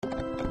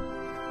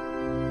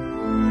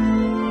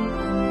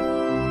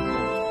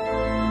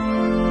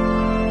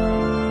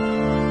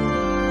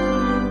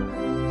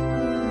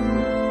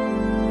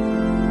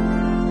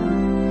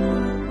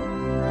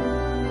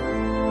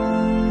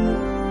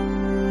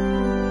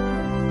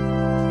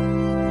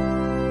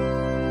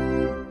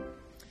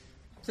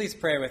Please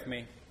pray with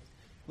me.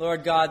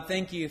 Lord God,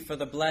 thank you for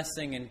the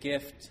blessing and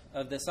gift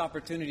of this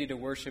opportunity to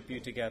worship you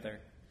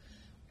together.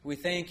 We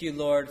thank you,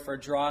 Lord, for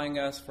drawing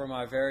us from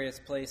our various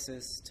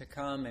places to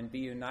come and be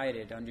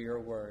united under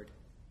your word.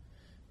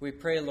 We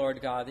pray,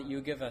 Lord God, that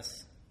you give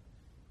us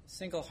a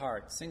single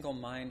heart, single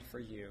mind for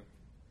you,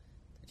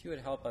 that you would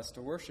help us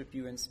to worship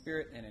you in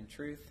spirit and in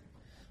truth,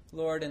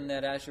 Lord, and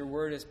that as your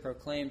word is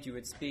proclaimed, you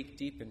would speak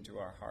deep into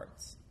our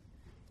hearts.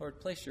 Lord,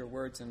 place your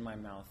words in my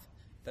mouth,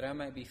 that I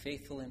might be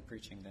faithful in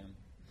preaching them.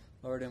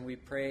 Lord, and we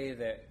pray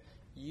that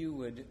you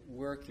would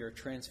work your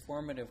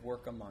transformative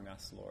work among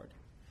us, Lord,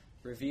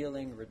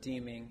 revealing,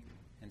 redeeming,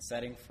 and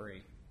setting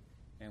free.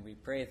 And we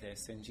pray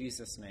this in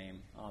Jesus'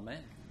 name.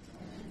 Amen.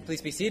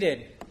 Please be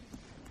seated.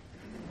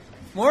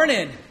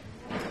 Morning.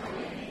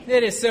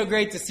 It is so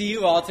great to see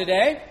you all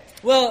today.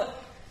 Well,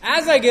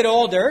 as I get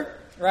older,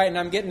 right, and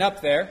I'm getting up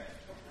there,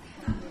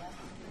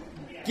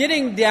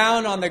 getting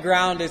down on the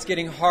ground is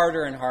getting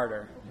harder and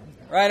harder.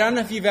 Right? I don't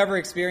know if you've ever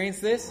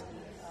experienced this.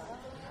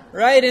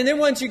 Right? And then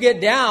once you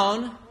get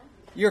down,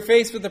 you're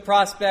faced with the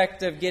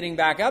prospect of getting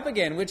back up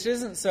again, which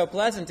isn't so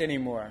pleasant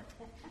anymore.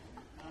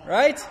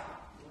 Right?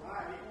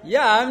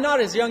 Yeah, I'm not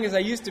as young as I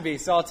used to be,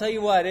 so I'll tell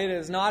you what, it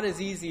is not as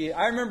easy.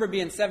 I remember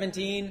being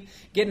 17,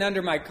 getting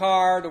under my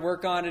car to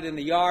work on it in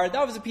the yard.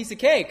 That was a piece of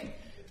cake.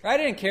 Right? I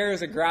didn't care it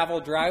was a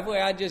gravel driveway.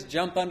 I'd just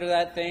jump under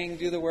that thing,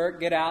 do the work,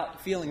 get out,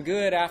 feeling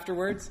good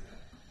afterwards.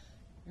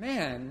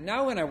 Man,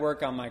 now when I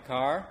work on my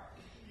car,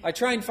 I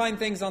try and find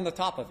things on the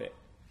top of it,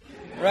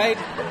 right?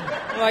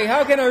 Like,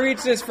 how can I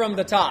reach this from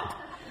the top,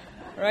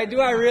 right? Do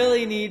I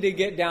really need to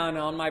get down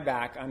on my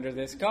back under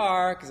this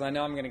car? Because I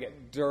know I'm going to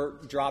get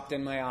dirt dropped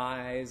in my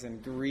eyes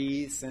and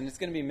grease, and it's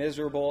going to be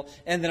miserable,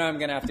 and then I'm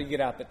going to have to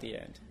get up at the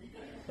end,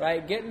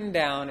 right? Getting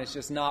down is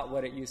just not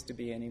what it used to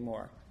be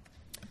anymore.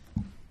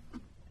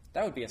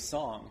 That would be a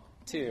song,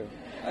 too.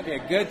 That'd be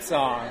a good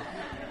song.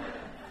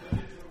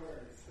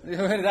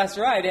 That's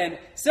right. And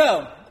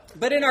so,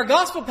 but in our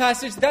gospel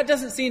passage, that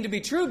doesn't seem to be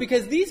true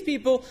because these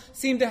people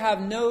seem to have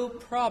no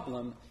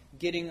problem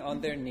getting on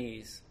their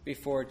knees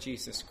before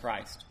Jesus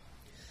Christ.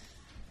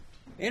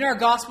 In our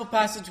gospel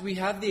passage, we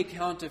have the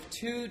account of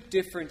two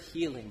different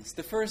healings.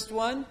 The first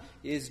one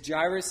is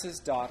Jairus'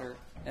 daughter,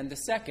 and the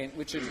second,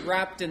 which is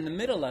wrapped in the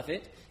middle of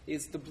it,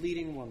 is the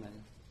bleeding woman.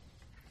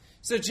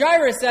 So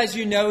Jairus, as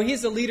you know,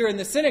 he's a leader in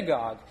the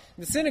synagogue.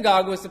 The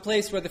synagogue was the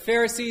place where the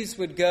Pharisees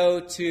would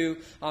go to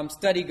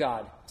study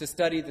God, to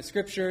study the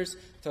Scriptures,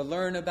 to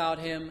learn about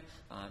Him,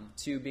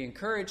 to be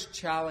encouraged,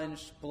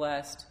 challenged,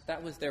 blessed.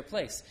 That was their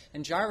place.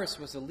 And Jairus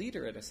was a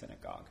leader at a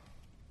synagogue.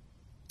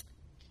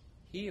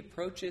 He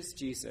approaches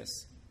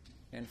Jesus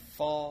and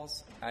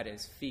falls at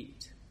His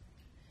feet.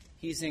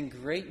 He's in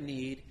great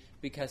need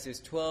because his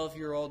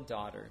 12-year-old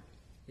daughter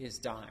is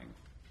dying.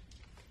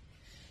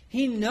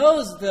 He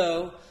knows,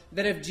 though,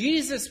 that if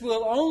Jesus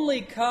will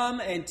only come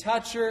and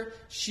touch her,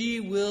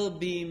 she will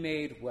be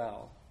made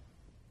well.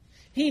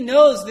 He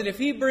knows that if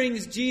he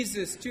brings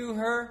Jesus to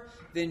her,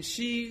 then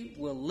she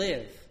will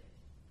live.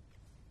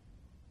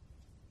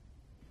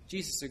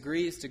 Jesus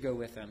agrees to go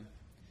with him.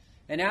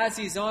 And as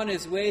he's on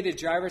his way to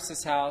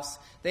Jairus' house,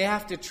 they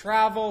have to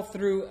travel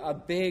through a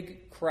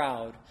big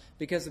crowd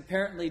because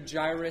apparently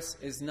Jairus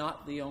is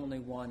not the only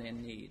one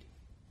in need.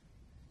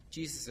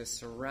 Jesus is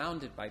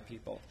surrounded by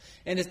people.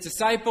 And his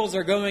disciples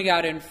are going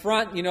out in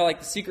front, like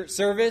the Secret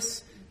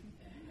Service,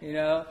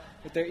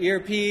 with their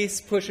earpiece,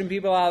 pushing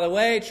people out of the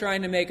way,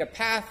 trying to make a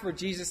path for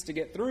Jesus to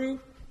get through.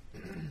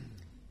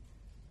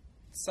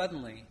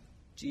 Suddenly,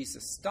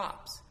 Jesus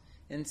stops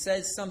and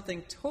says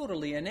something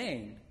totally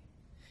inane.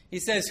 He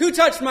says, "Who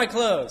touched my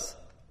clothes?"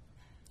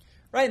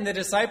 Right? And the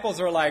disciples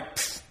are like,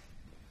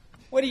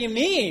 "What do you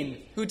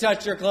mean, who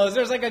touched your clothes?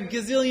 There's like a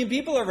gazillion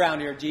people around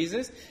here,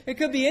 Jesus. It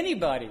could be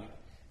anybody.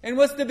 And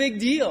what's the big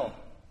deal?"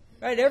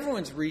 Right?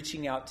 Everyone's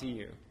reaching out to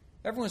you.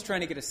 Everyone's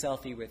trying to get a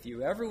selfie with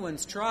you.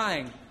 Everyone's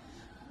trying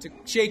to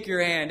shake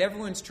your hand.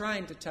 Everyone's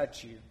trying to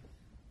touch you.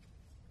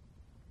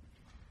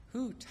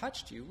 Who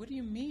touched you? What do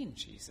you mean,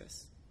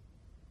 Jesus?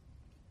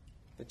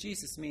 But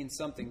Jesus means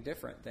something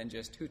different than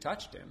just who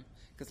touched him,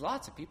 because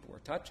lots of people were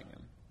touching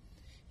him.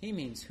 He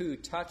means who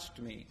touched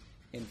me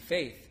in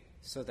faith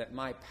so that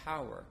my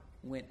power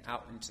went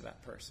out into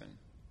that person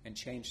and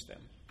changed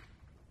them.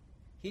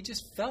 He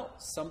just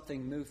felt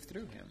something move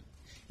through him.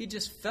 He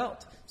just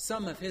felt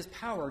some of his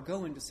power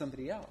go into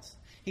somebody else.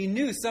 He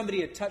knew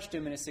somebody had touched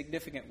him in a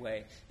significant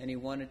way, and he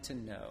wanted to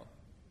know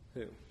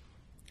who. Do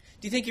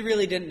you think he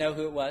really didn't know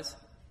who it was? Do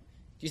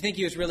you think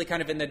he was really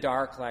kind of in the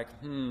dark, like,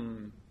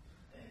 I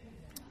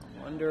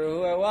wonder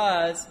who it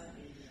was?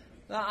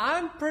 Now,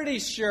 I'm pretty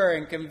sure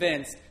and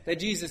convinced that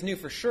Jesus knew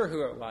for sure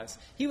who it was.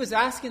 He was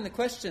asking the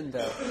question,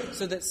 though,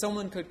 so that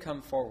someone could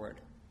come forward,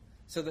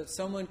 so that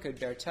someone could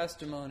bear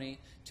testimony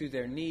to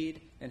their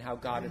need and how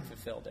God had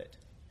fulfilled it.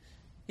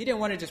 He didn't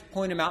want to just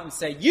point him out and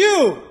say,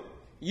 you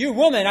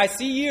woman, I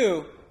see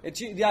you.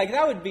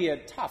 That would be a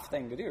tough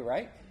thing to do,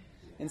 right?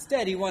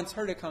 Instead, he wants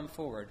her to come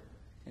forward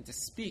and to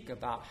speak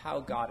about how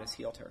God has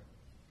healed her.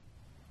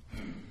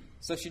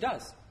 So she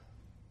does.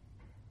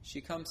 She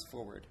comes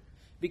forward.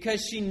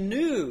 because she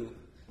knew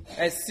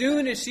as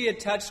soon as she had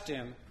touched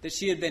him that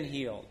she had been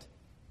healed.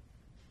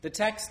 The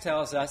text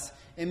tells us,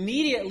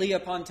 immediately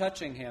upon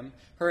touching him,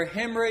 her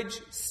hemorrhage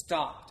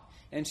stopped,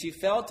 and she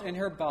felt in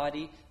her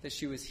body that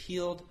she was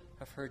healed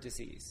of her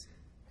disease.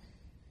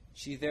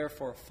 She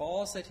therefore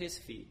falls at his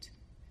feet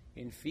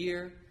in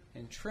fear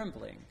and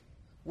trembling,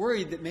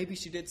 worried that maybe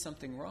she did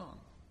something wrong,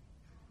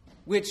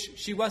 which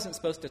she wasn't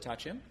supposed to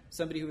touch him.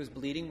 Somebody who was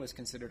bleeding was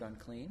considered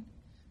unclean,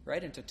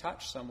 right? And to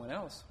touch someone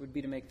else would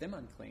be to make them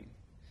unclean.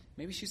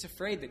 Maybe she's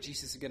afraid that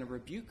Jesus is going to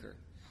rebuke her,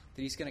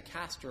 that he's going to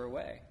cast her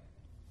away.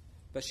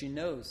 But she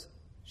knows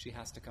she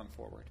has to come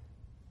forward.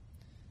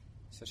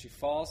 So she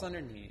falls on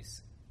her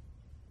knees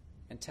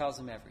and tells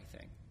him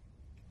everything.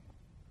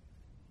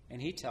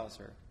 And he tells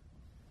her,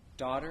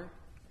 "Daughter,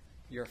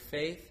 your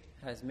faith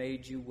has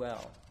made you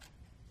well.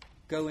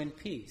 Go in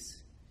peace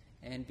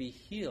and be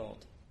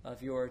healed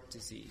of your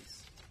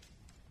disease."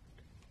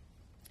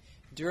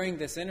 During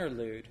this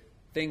interlude,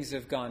 things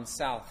have gone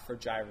south for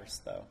Jairus,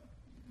 though.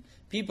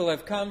 People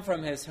have come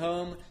from his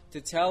home to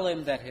tell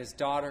him that his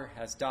daughter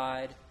has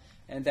died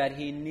and that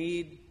he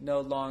need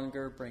no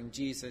longer bring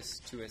Jesus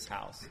to his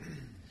house.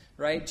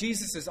 Right?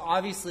 Jesus is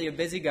obviously a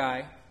busy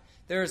guy.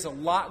 There is a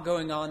lot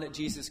going on that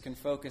Jesus can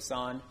focus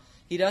on.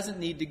 He doesn't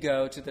need to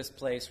go to this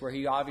place where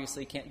he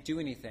obviously can't do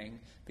anything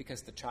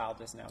because the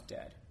child is now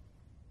dead.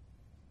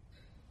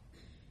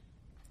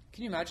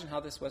 Can you imagine how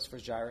this was for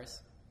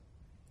Jairus?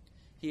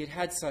 He had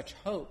had such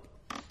hope.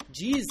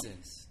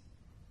 Jesus,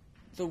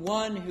 the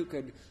one who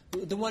could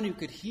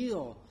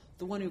heal,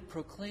 the one who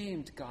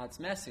proclaimed God's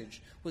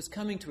message, was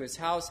coming to his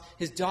house.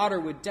 His daughter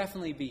would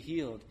definitely be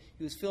healed.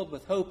 He was filled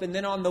with hope. And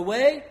then on the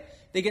way,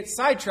 they get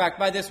sidetracked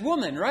by this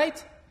woman,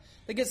 right?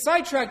 They get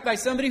sidetracked by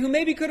somebody who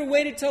maybe could have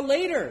waited till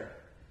later.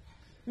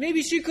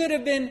 Maybe she could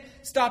have been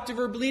stopped of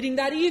her bleeding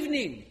that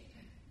evening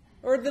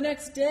or the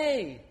next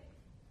day.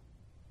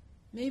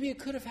 Maybe it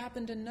could have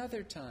happened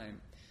another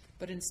time.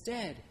 But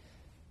instead,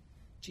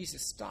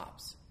 Jesus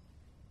stops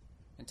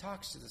and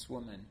talks to this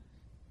woman,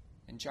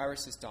 and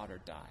Jairus' daughter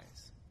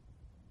dies.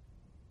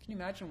 Can you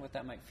imagine what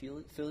that might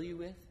fill you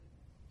with?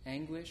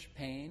 Anguish,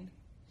 pain,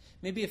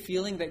 maybe a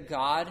feeling that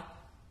God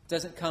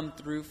doesn't come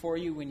through for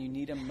you when you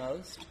need him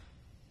most.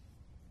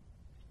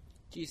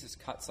 Jesus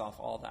cuts off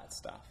all that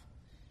stuff.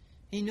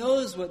 He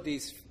knows what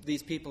these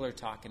people are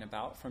talking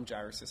about from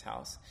Jairus'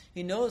 house.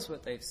 He knows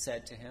what they've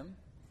said to him.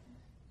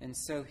 And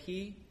so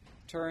he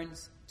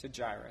turns to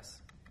Jairus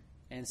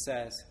and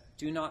says,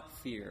 "Do not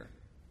fear,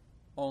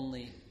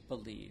 only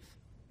believe."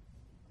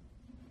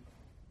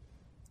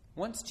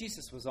 Once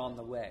Jesus was on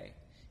the way,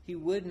 he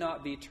would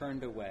not be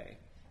turned away,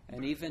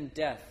 and even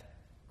death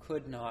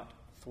could not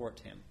thwart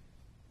him.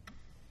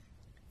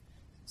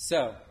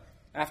 So,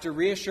 after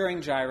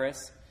reassuring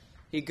Jairus,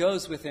 he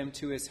goes with him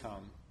to his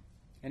home,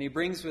 and he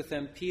brings with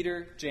him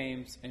Peter,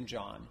 James, and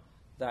John,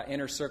 the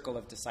inner circle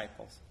of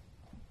disciples.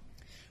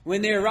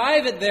 When they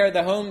arrive at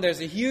the home, there's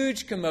a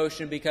huge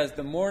commotion because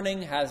the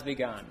mourning has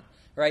begun,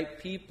 right?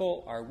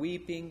 People are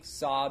weeping,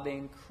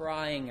 sobbing,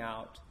 crying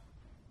out.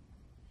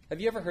 Have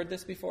you ever heard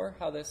this before,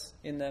 how this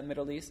in the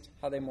Middle East,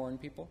 how they mourn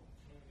people?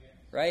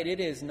 Right? It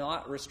is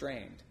not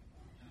restrained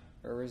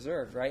or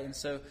reserved, right? And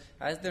so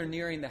as they're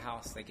nearing the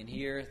house, they can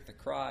hear the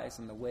cries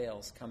and the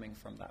wails coming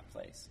from that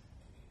place.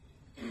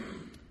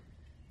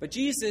 But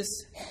Jesus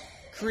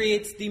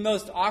creates the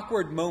most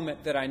awkward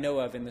moment that I know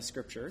of in the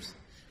Scriptures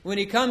when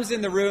he comes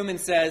in the room and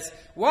says,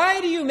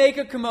 "Why do you make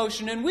a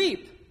commotion and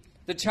weep?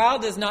 The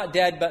child is not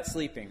dead but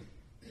sleeping."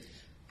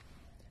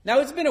 Now,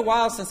 it's been a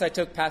while since I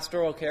took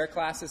pastoral care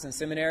classes in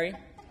seminary,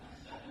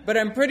 but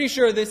I'm pretty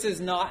sure this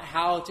is not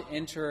how to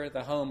enter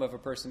the home of a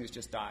person who's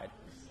just died.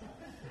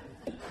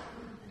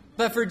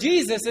 But for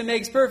Jesus, it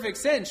makes perfect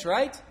sense,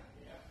 right?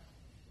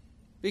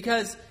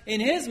 Because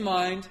in his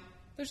mind,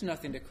 there's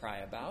nothing to cry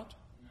about.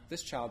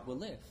 This child will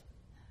live.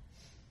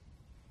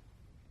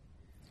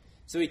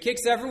 So he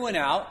kicks everyone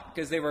out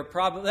because they were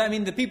probably,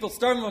 the people,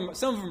 some of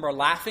them are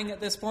laughing at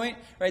this point,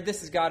 right?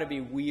 This has got to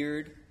be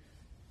weird.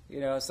 You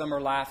know, some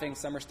are laughing,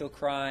 some are still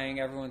crying.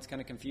 Everyone's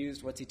kind of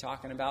confused. What's he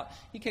talking about?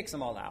 He kicks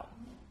them all out.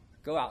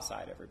 Go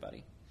outside,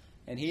 everybody.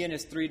 And he and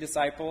his 3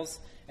 disciples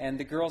and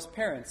the girl's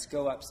parents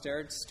go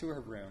upstairs to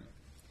her room.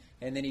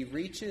 And then he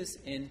reaches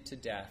into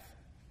death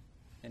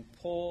and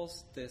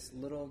pulls this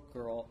little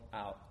girl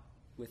out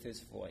with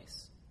his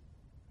voice.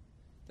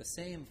 The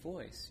same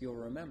voice, you'll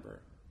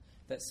remember,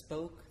 that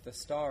spoke the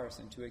stars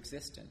into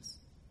existence.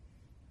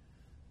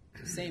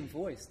 The same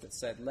voice that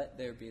said, "Let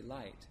there be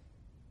light,"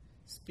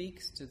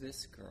 speaks to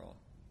this girl.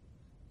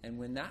 And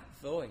when that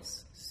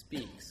voice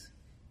speaks,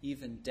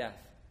 even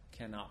death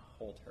cannot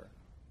hold her.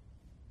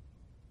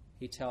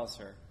 He tells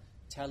her,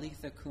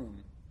 "Talitha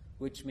kum,"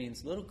 which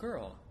means, "Little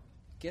girl,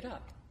 get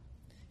up."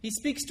 He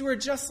speaks to her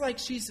just like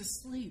she's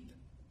asleep,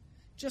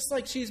 just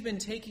like she's been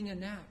taking a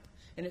nap,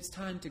 and it's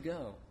time to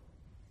go.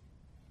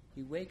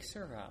 He wakes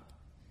her up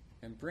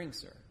and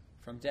brings her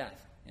from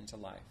death into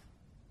life.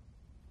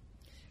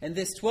 And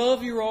this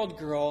 12-year-old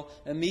girl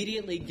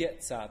immediately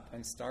gets up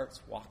and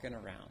starts walking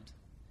around.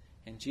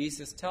 And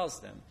Jesus tells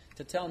them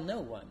to tell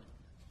no one,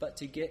 but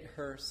to get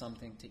her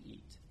something to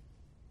eat.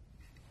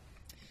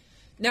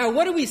 Now,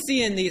 what do we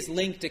see in these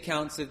linked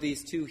accounts of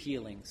these two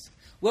healings?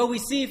 Well, we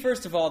see,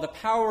 first of all, the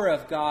power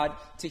of God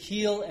to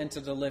heal and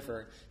to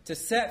deliver, to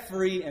set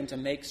free and to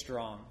make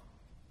strong.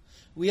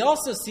 We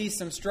also see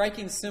some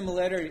striking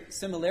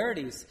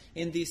similarities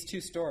in these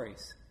two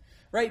stories.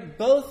 Right?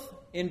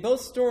 In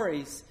both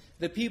stories,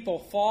 the people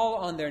fall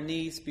on their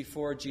knees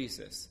before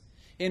Jesus.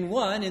 In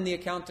one, in the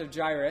account of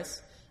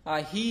Jairus,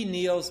 he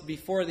kneels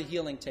before the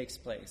healing takes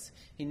place.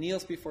 He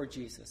kneels before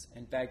Jesus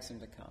and begs him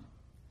to come.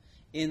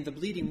 In the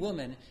bleeding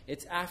woman,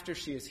 it's after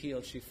she is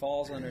healed, she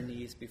falls on her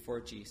knees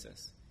before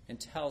Jesus and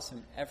tells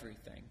him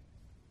everything,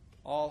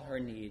 all her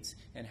needs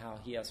and how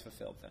he has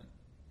fulfilled them.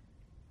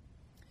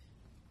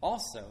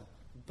 Also,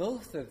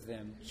 both of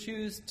them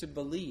choose to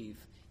believe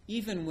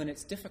even when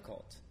it's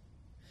difficult.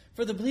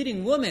 For the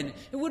bleeding woman,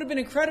 it would have been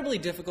incredibly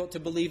difficult to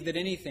believe that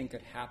anything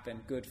could happen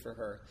good for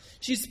her.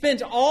 She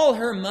spent all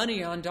her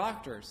money on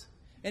doctors,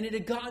 and it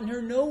had gotten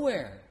her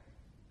nowhere.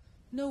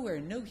 Nowhere,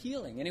 no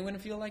healing. Anyone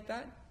feel like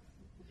that?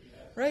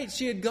 Right?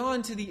 She had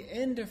gone to the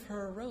end of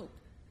her rope,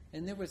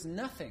 and there was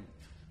nothing.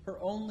 Her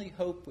only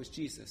hope was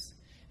Jesus.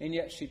 And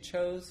yet she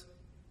chose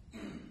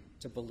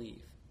to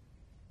believe,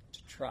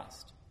 to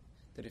trust,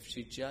 that if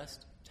she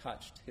just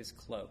touched his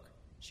cloak,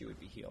 she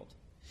would be healed.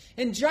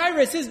 And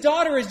Jairus, his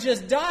daughter has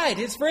just died.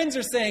 His friends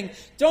are saying,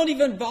 don't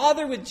even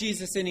bother with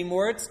Jesus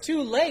anymore. It's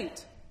too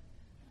late.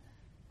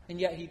 And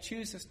yet he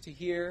chooses to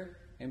hear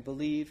and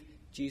believe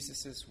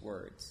Jesus'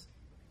 words,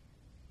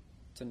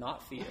 to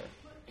not fear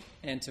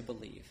and to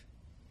believe.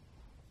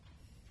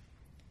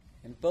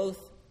 And both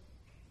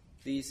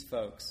these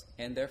folks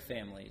and their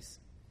families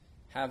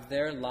have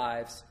their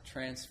lives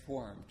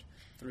transformed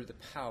through the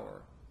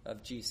power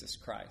of Jesus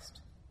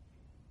Christ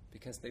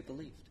because they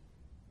believed.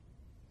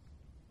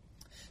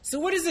 So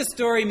what does this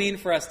story mean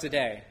for us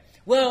today?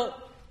 Well,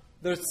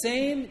 the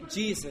same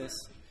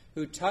Jesus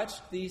who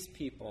touched these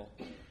people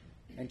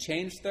and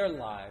changed their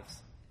lives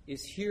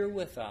is here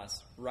with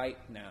us right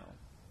now.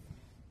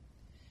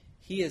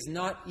 He is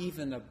not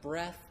even a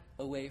breath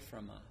away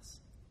from us.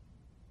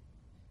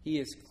 He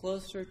is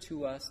closer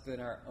to us than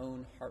our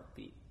own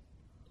heartbeat.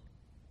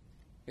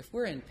 If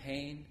we're in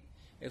pain,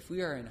 if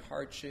we are in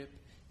hardship,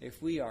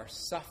 if we are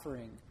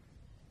suffering,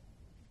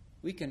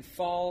 we can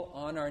fall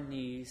on our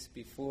knees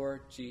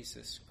before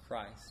Jesus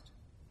Christ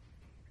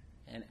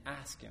and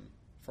ask him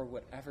for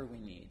whatever we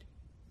need.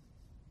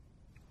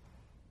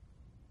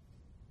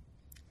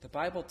 The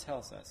Bible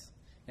tells us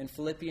in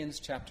Philippians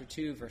chapter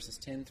 2, verses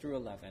 10 through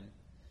 11,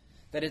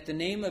 that at the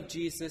name of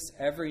Jesus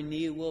every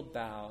knee will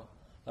bow,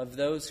 of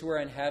those who are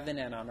in heaven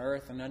and on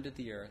earth and under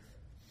the earth,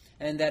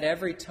 and that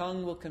every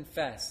tongue will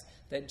confess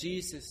that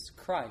Jesus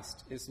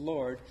Christ is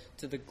Lord,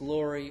 to the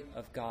glory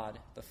of God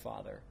the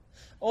Father.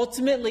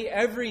 Ultimately,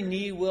 every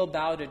knee will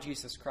bow to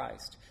Jesus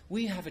Christ.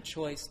 We have a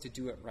choice to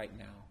do it right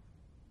now,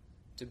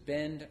 to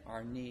bend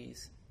our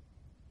knees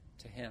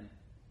to him,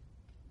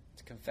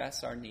 to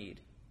confess our need,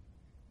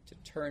 to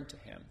turn to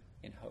him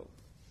in hope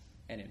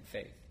and in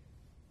faith.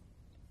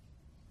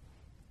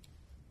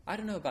 I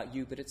don't know about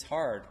you, but it's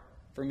hard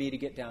for me to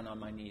get down on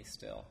my knees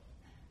still.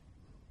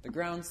 The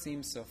ground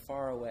seems so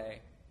far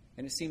away,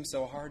 and it seems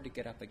so hard to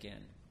get up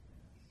again.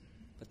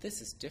 But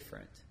this is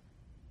different.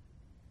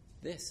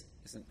 This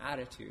is an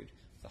attitude,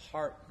 the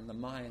heart and the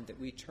mind that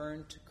we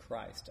turn to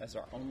Christ as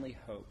our only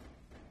hope.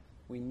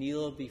 We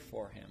kneel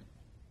before him,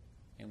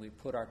 and we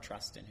put our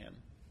trust in him.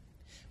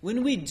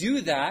 When we do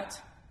that,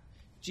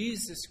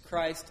 Jesus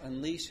Christ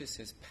unleashes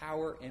his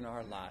power in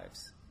our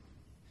lives.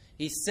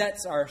 He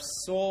sets our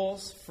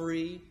souls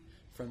free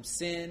from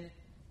sin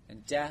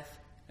and death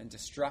and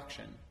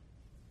destruction.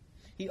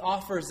 He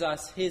offers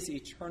us his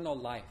eternal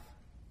life.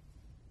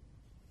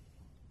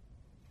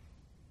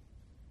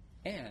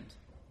 And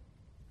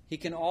he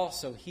can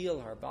also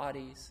heal our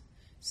bodies,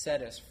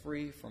 set us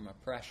free from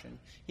oppression.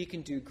 He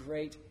can do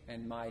great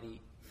and mighty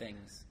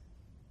things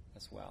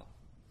as well.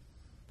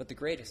 But the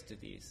greatest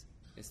of these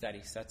is that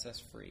he sets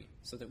us free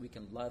so that we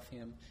can love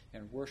him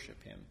and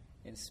worship him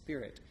in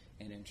spirit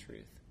and in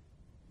truth.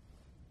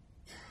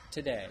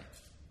 Today,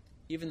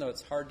 even though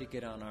it's hard to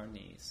get on our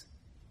knees,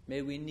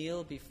 may we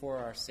kneel before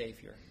our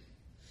Savior.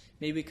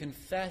 May we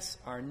confess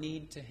our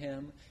need to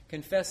him,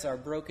 confess our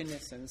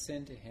brokenness and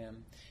sin to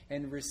him,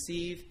 and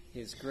receive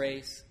his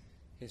grace,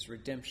 his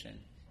redemption,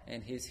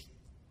 and his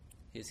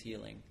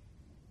healing,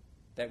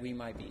 that we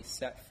might be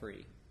set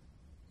free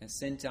and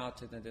sent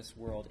out into this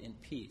world in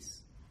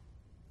peace,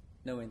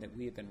 knowing that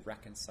we have been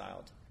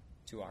reconciled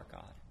to our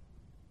God.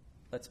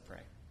 Let's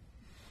pray.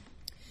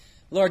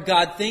 Lord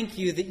God, thank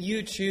you that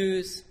you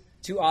choose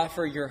to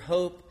offer your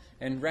hope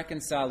and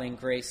reconciling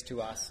grace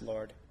to us,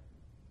 Lord.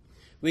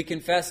 We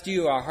confess to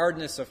you our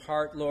hardness of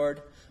heart,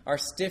 Lord, our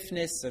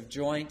stiffness of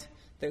joint,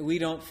 that we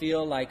don't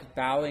feel like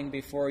bowing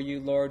before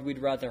you, Lord. We'd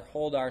rather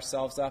hold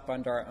ourselves up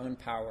under our own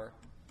power.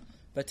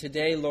 But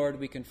today, Lord,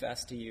 we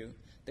confess to you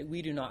that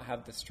we do not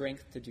have the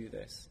strength to do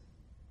this.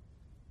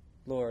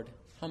 Lord,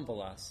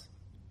 humble us.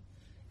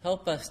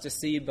 Help us to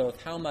see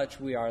both how much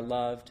we are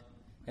loved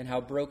and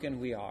how broken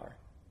we are.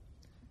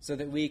 so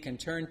that we can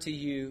turn to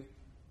you,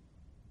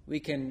 we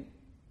can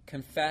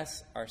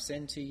confess our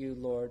sin to you,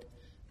 Lord,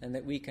 and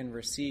that we can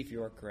receive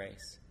your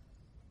grace.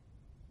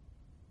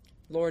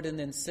 Lord, and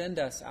then send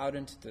us out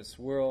into this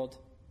world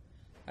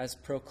as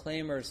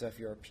proclaimers of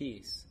your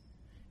peace,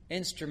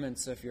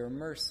 instruments of your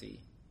mercy,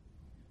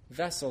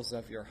 vessels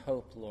of your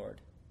hope, Lord.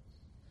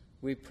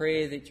 We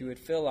pray that you would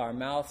fill our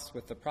mouths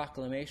with the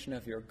proclamation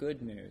of your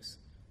good news,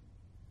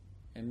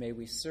 and may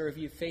we serve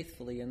you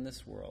faithfully in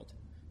this world,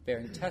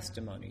 bearing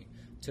testimony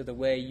to the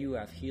way you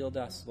have healed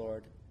us,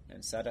 Lord,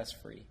 and set us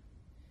free.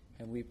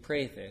 And we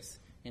pray this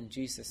in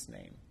Jesus'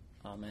 name.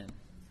 Amen.